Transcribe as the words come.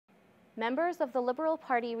members of the Liberal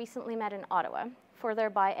Party recently met in Ottawa for their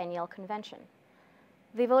biennial convention.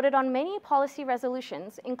 They voted on many policy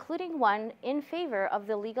resolutions, including one in favor of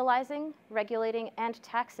the legalizing, regulating, and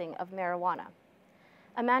taxing of marijuana.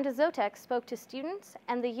 Amanda Zotek spoke to students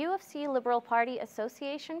and the U of C Liberal Party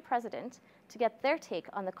Association president to get their take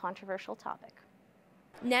on the controversial topic.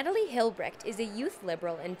 Natalie Hilbrecht is a youth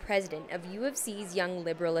liberal and president of U of C's Young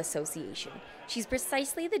Liberal Association. She's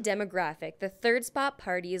precisely the demographic the Third Spot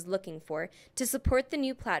Party is looking for to support the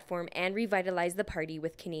new platform and revitalize the party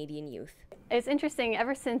with Canadian youth. It's interesting,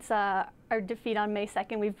 ever since our defeat on May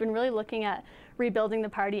 2nd, we've been really looking at rebuilding the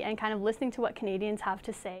party and kind of listening to what Canadians have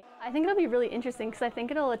to say. I think it'll be really interesting because I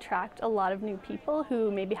think it'll attract a lot of new people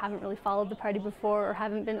who maybe haven't really followed the party before or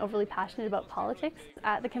haven't been overly passionate about politics.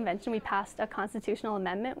 At the convention, we passed a constitutional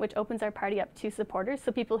amendment which opens our party up to supporters,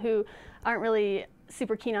 so people who aren't really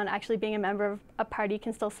super keen on actually being a member of a party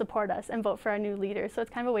can still support us and vote for our new leader. So it's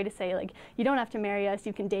kind of a way to say, like, you don't have to marry us,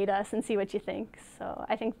 you can date us and see what you think. So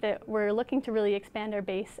I think that we're looking to really expand our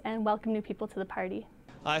base and welcome new people to the party.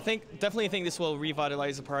 I definitely think this will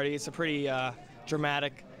revitalize the party. It's a pretty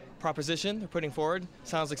dramatic proposition they're putting forward.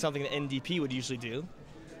 Sounds like something the NDP would usually do.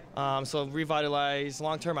 So revitalize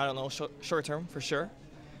long term, I don't know, short term for sure.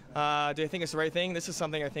 Do I think it's the right thing? This is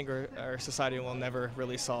something I think our society will never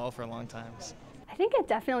really solve for a long time. I think it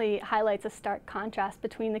definitely highlights a stark contrast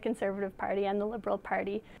between the Conservative Party and the Liberal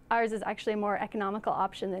Party. Ours is actually a more economical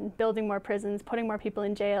option than building more prisons, putting more people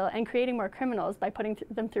in jail, and creating more criminals by putting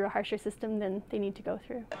them through a harsher system than they need to go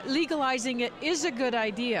through. Legalizing it is a good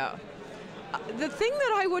idea. The thing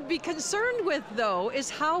that I would be concerned with, though, is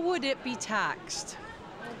how would it be taxed?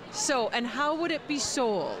 And how would it be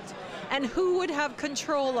sold? And who would have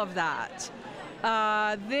control of that?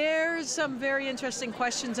 There's some very interesting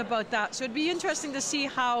questions about that, so it'd be interesting to see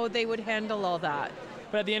how they would handle all that.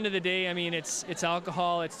 But at the end of the day, I mean, it's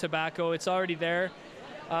alcohol, it's tobacco, it's already there.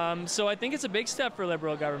 So I think it's a big step for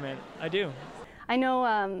Liberal government. I do. I know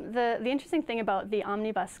the interesting thing about the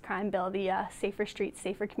Omnibus Crime Bill, the Safer Streets,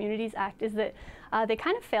 Safer Communities Act, is that they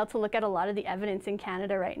kind of fail to look at a lot of the evidence in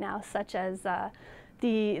Canada right now, such as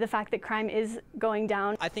the fact that crime is going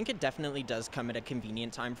down. I think it definitely does come at a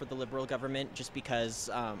convenient time for the Liberal government, just because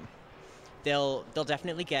they'll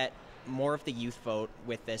definitely get more of the youth vote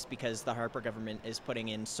with this because the Harper government is putting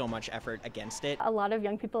in so much effort against it. A lot of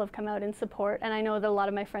young people have come out in support, and I know that a lot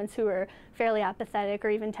of my friends who are fairly apathetic or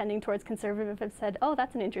even tending towards conservative have said, oh,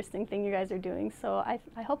 that's an interesting thing you guys are doing. So I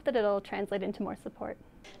hope that it'll translate into more support.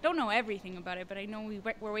 Don't know everything about it, but I know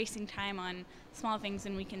we're wasting time on small things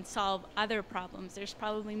and we can solve other problems. There's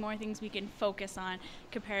probably more things we can focus on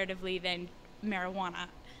comparatively than marijuana.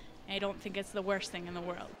 I don't think it's the worst thing in the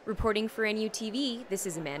world. Reporting for NUTV, this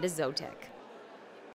is Amanda Zotek.